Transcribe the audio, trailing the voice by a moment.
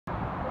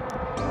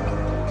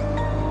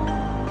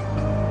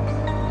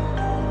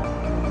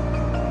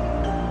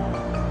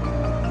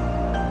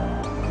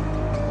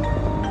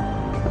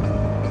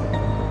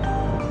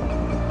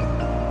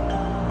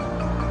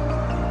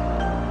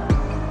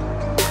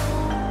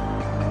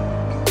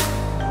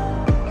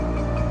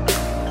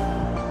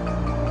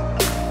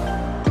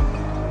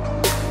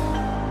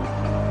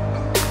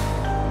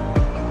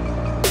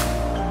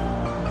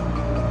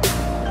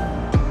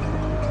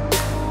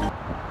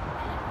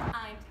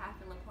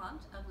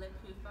Lip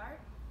Hoof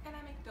Art, and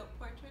I make dope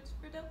portraits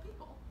for dope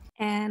people.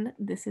 And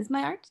this is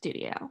my art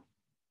studio.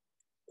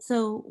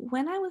 So,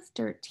 when I was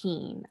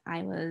 13,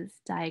 I was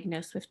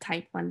diagnosed with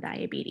type 1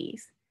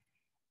 diabetes.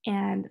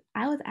 And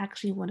I was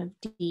actually one of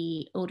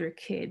the older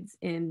kids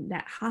in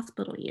that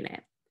hospital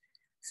unit.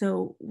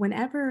 So,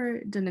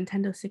 whenever the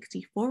Nintendo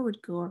 64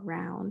 would go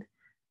around,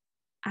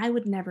 I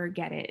would never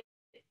get it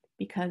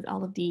because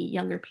all of the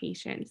younger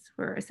patients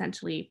were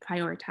essentially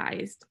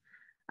prioritized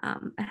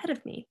ahead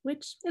of me,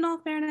 which, in all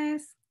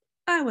fairness,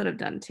 I would have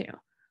done too.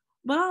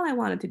 But all I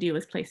wanted to do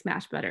was play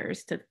Smash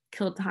Brothers to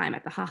kill time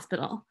at the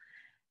hospital.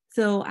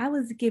 So I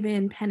was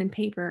given pen and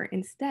paper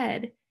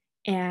instead,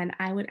 and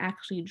I would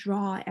actually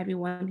draw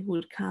everyone who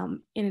would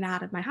come in and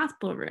out of my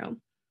hospital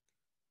room.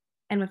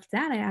 And with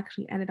that, I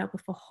actually ended up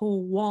with a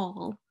whole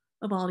wall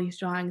of all these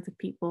drawings of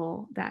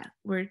people that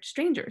were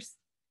strangers.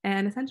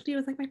 And essentially, it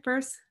was like my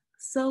first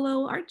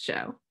solo art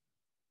show.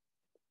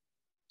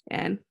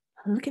 And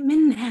look at me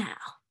now.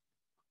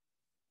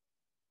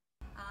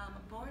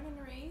 Born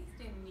and raised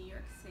in New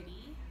York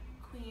City,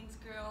 Queens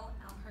girl,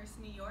 Elmhurst,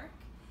 New York.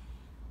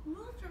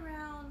 Moved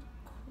around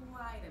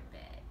quite a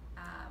bit.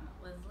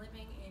 Was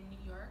living in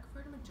New York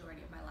for the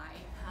majority of my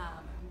life.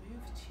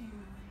 Moved to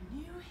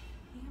New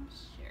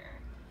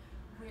Hampshire,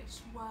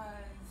 which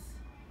was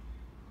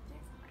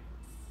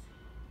different.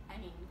 I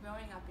mean,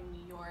 growing up in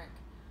New York,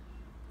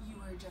 you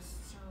were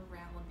just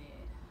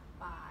surrounded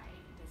by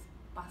this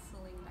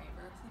bustling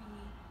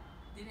diversity.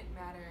 Didn't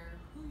matter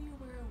who you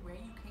were,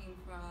 where you came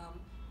from.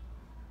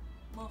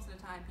 Most of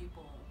the time,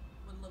 people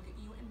would look at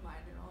you and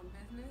mind their own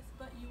business,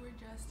 but you were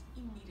just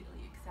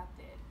immediately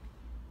accepted.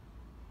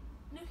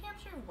 New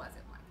Hampshire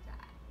wasn't like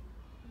that.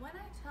 When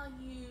I tell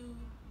you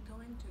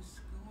going to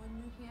school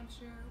in New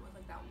Hampshire was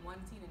like that one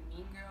scene in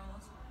Mean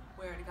Girls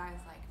where the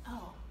guy's like,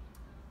 oh,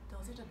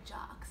 those are the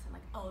jocks, and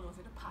like, oh,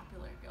 those are the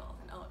popular girls,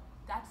 and oh,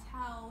 that's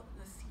how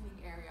the seating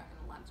area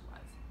in lunch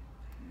was.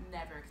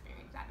 Never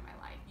experienced that in my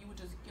life. You would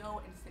just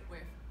go and sit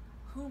with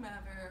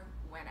whomever,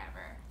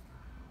 whenever.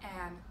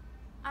 And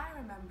I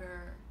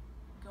remember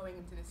going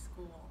into this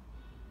school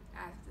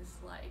as this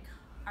like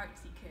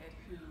artsy kid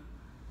who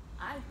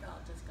I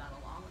felt just got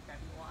along with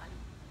everyone.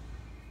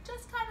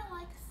 Just kind of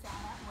like sat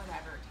at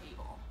whatever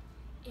table.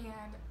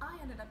 And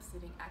I ended up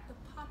sitting at the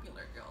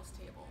popular girls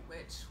table,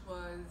 which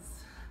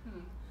was,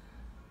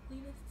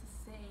 needless to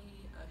say,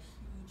 a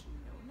huge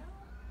no-no.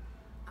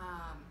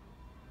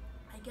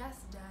 I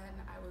guess then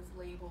I was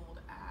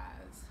labeled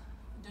as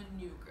the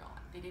new girl.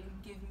 They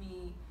didn't give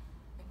me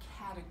a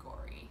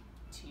category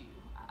to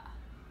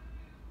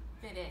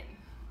fit in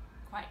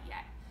quite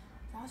yet.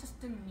 So I was just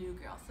the new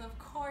girl. So of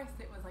course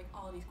it was like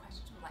all these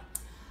questions were like,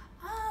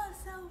 oh,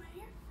 so where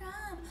you're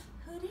from?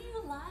 Who do you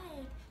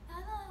like?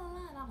 La, la, la,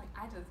 la. And I'm like,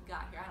 I just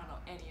got here. I don't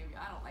know any of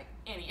you. I don't like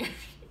any of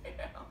you.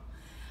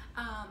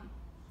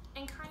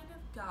 And kind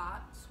of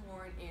got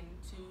sworn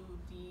into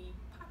the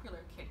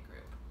popular kid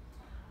group,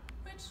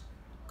 which,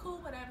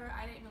 cool, whatever.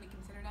 I didn't really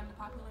consider them the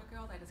popular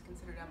girls. I just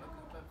considered them a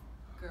group of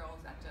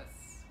girls that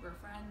just were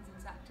friends and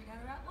sat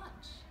together at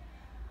lunch.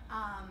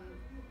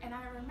 And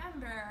I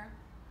remember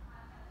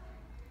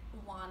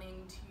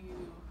wanting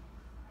to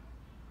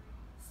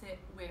sit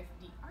with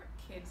the art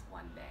kids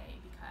one day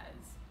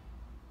because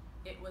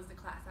it was the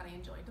class that I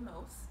enjoyed the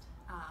most.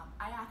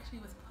 I actually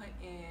was put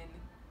in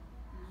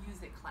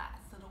music class.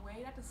 So the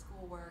way that the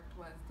school worked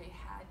was they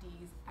had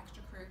these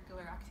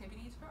extracurricular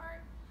activities for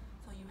art.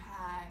 So you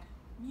had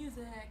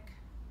music,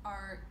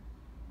 art,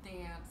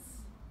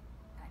 dance,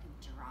 and I think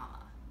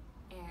drama.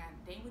 And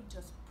they would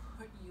just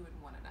put you in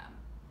one of them.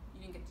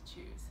 You didn't get to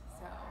choose.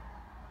 So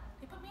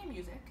they put me in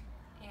music,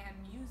 and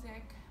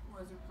music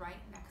was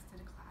right next to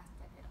the class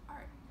that did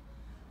art.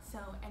 So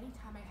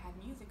anytime I had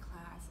music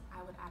class,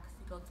 I would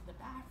actually go to the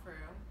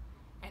bathroom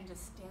and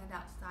just stand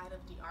outside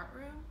of the art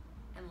room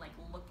and like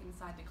look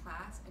inside the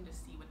class and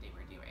just see what they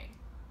were doing.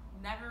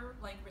 Never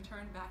like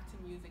returned back to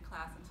music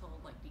class until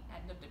like the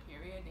end of the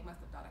period. They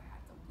must have thought I had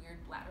some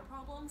weird bladder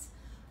problems.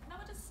 And I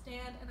would just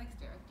stand and like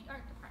stare at the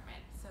art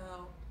department.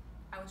 So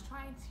I was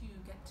trying to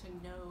get to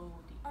know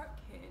the art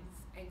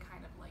kids and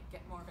kind of like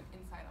get more of an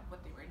insight of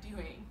what they were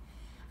doing.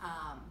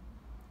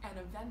 And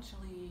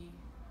eventually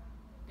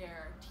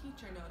their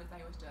teacher noticed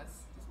I was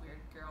just this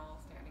weird girl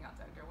standing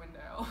outside their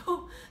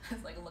window,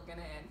 just like looking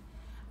in.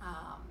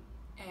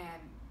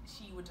 And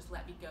she would just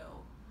let me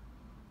go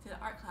to the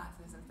art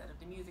classes instead of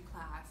the music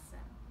class,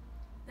 and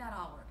that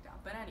all worked out.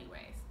 But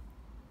anyways,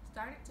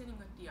 started sitting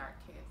with the art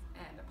kids,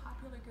 and the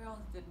popular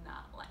girls did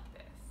not like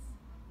this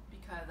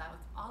because I was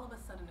all of a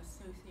sudden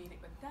associated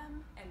with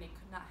them, and they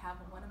could not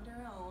have one of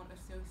their own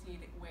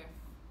associated with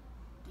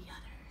the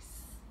others.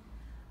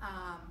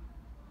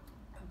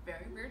 A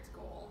very weird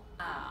school.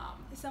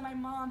 So my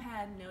mom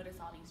had noticed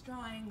all these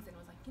drawings and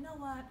was like, you know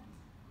what?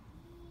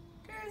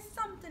 There's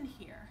something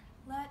here.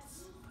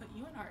 Let's put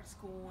you in art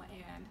school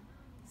and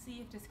see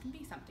if this can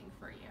be something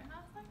for you. And I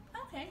was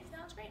like, okay,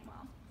 sounds great,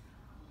 Mom.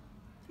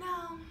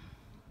 Now,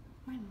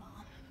 my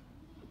mom,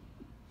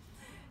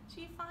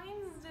 she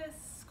finds this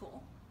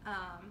school.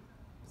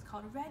 It's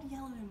called Red,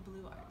 Yellow, and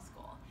Blue Art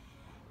School.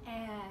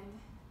 And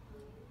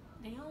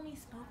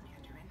spoke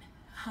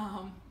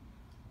Mandarin,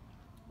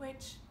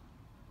 which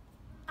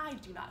I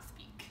do not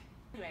speak.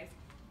 Anyways,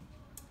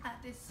 at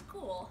this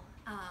school,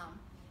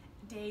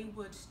 they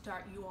would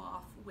start you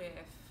off with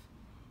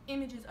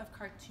images of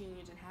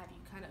cartoons and have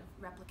you kind of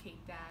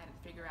replicate that and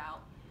figure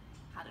out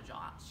how to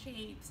draw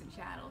shapes and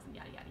shadows and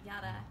yada yada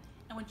yada.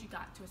 And once you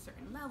got to a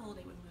certain level,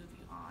 they would move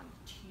you on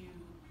to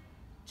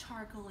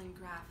charcoal and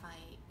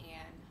graphite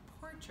and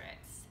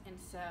portraits. And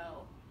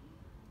so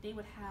they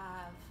would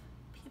have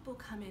people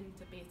come in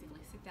to basically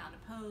sit down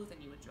and pose,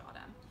 and you would draw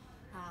them.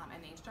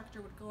 And the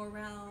instructor would go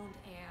around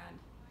and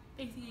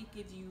basically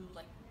give you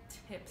like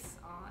tips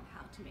on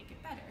how to make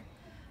it better.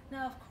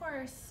 Now, of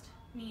course,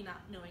 me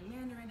not knowing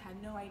Mandarin,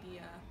 had no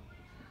idea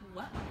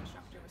what my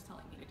instructor was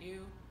telling me to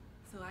do,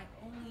 so I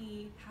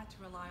only had to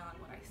rely on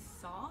what I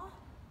saw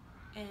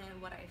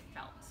and what I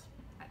felt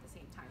at the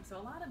same time. So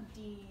a lot of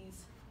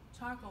these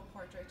charcoal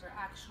portraits are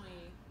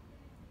actually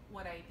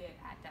what I did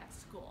at that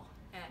school,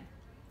 and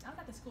I was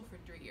at the school for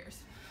 3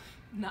 years,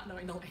 not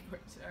knowing the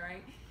language, all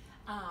right?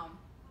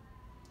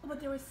 But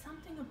there was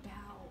something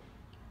about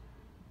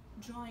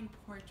drawing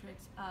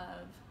portraits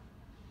of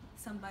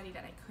somebody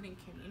that I couldn't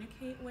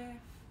communicate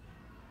with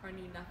or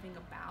knew nothing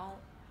about,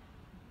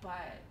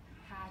 but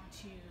had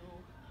to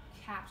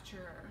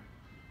capture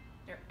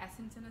their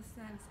essence in a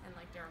sense and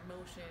like their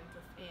emotions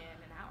within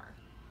an hour.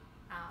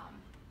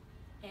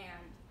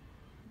 And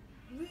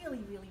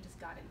really just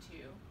got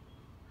into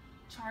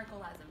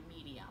charcoal as a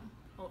medium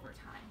over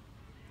time.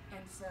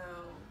 And so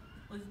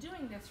was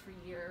doing this for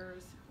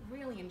years,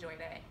 really enjoyed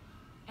it,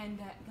 and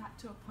that got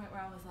to a point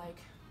where I was like,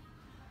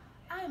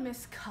 I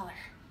miss color.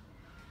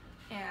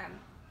 And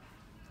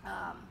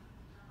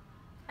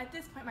at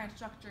this point my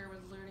instructor was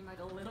learning like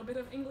a little bit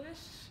of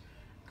English,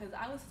 because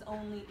I was the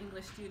only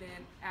English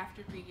student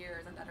after 3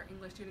 years, and another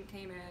English student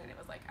came in and it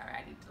was like, all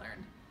right, I need to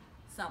learn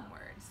some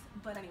words.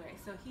 But anyway,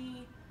 so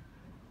he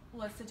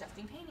was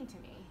suggesting painting to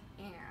me,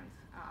 and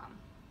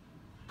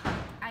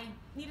I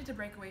needed to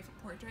break away from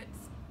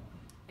portraits,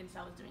 and so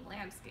I was doing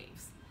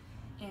landscapes.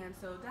 And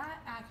so that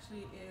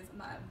actually is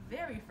my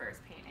very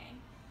first painting.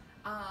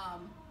 I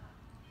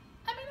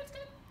mean, it's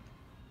good.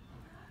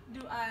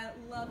 Do I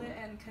love it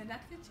and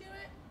connected to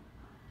it?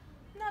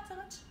 Not so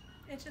much.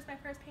 It's just my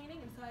first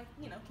painting, and so I,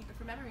 keep it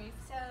for memories.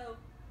 So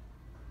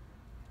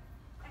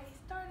I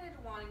started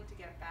wanting to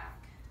get back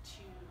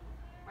to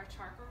my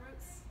charcoal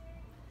roots,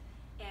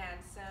 and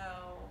so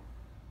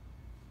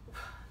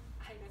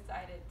I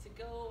decided to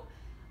go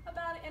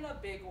about it in a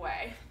big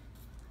way,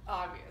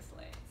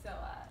 obviously. So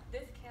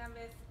this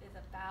canvas is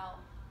about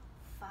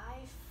 5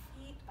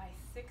 feet by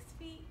 6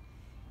 feet,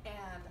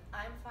 and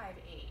I'm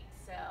 5'8",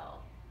 so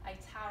I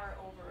tower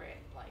over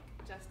it like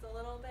just a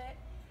little bit.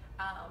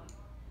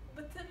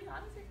 But to be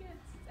honest with you,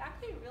 it's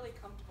actually really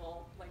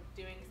comfortable, like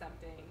doing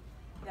something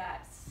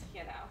that's,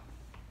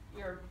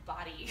 your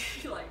body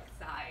like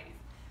size.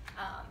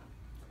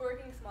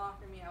 Working small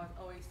for me, I was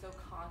always so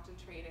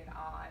concentrated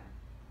on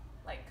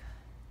like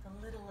the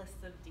littlest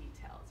of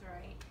details,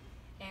 right?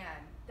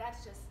 And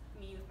that's just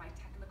me with my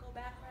technical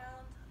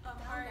background. I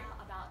found out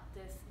about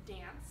this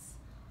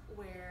dance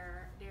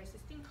where there's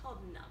this thing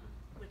called numb,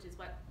 which is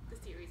what the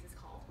series is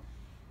called.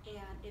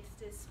 And it's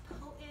this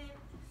potent,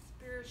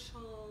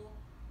 spiritual,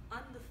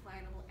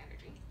 undefinable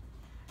energy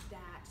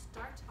that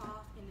starts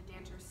off in the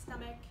dancer's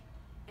stomach,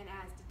 and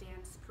as the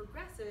dance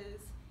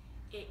progresses,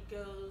 it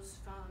goes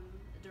from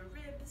the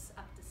ribs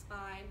up the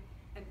spine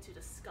and to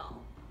the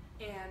skull.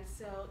 And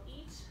so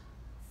each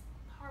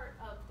part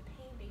of the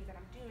painting that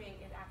I'm doing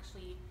is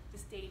actually the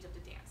stage of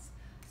the dance.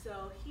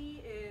 So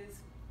he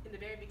is in the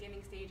very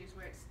beginning stages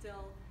where it's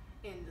still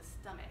in the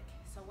stomach.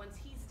 So once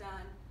he's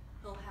done,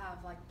 he'll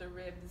have like the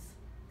ribs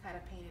kind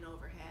of painted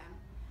over him.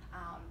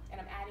 And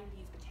I'm adding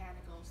these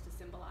botanicals to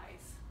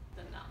symbolize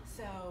the numb.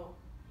 So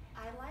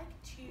I like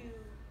to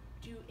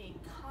do a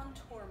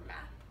contour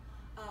map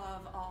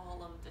of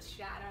all of the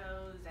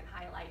shadows and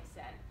highlights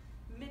and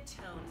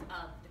midtones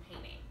of the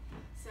painting.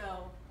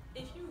 So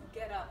if you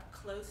get up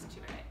close to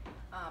it,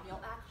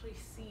 you'll actually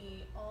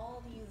see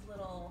all these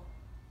little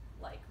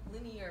like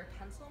linear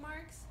pencil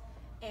marks,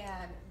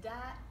 and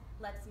that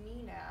lets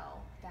me know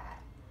that,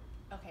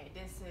 okay,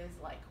 this is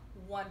like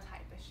one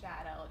type of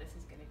shadow, this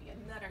is going to be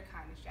another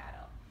kind of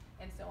shadow,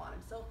 and so on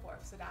and so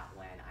forth, so that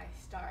when I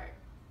start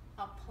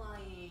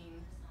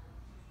applying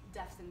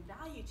depth and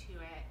value to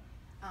it,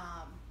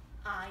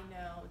 I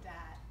know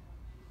that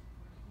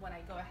when I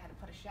go ahead and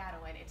put a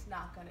shadow in, it's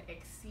not going to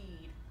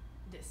exceed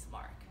this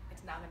mark.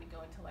 It's not going to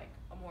go into like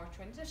a more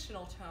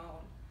transitional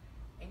tone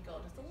and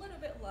go just a little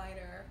bit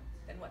lighter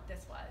than what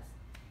this was.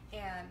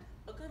 And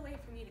a good way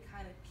for me to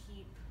kind of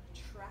keep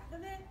track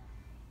of it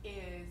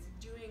is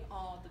doing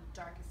all the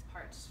darkest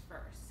parts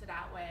first. So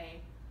that way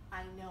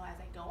I know as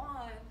I go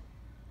on,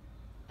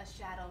 a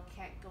shadow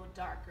can't go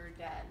darker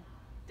than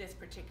this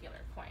particular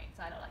point.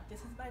 So I know like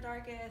this is my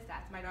darkest,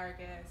 that's my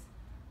darkest,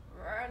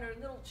 and her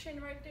little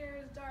chin right there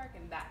is dark,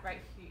 and that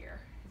right here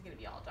is gonna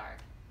be all dark.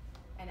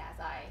 And as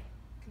I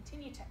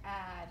continue to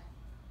add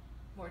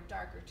more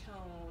darker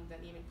tones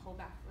and even pull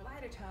back for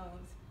lighter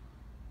tones,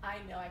 I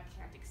know I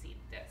can't exceed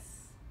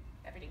this.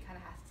 Everything kind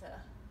of has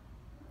to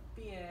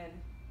be in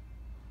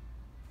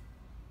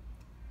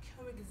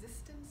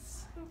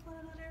coexistence with one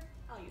another.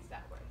 I'll use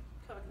that word,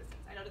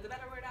 coexistence. I know there's a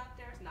better word out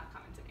there, it's not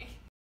coming to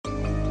me.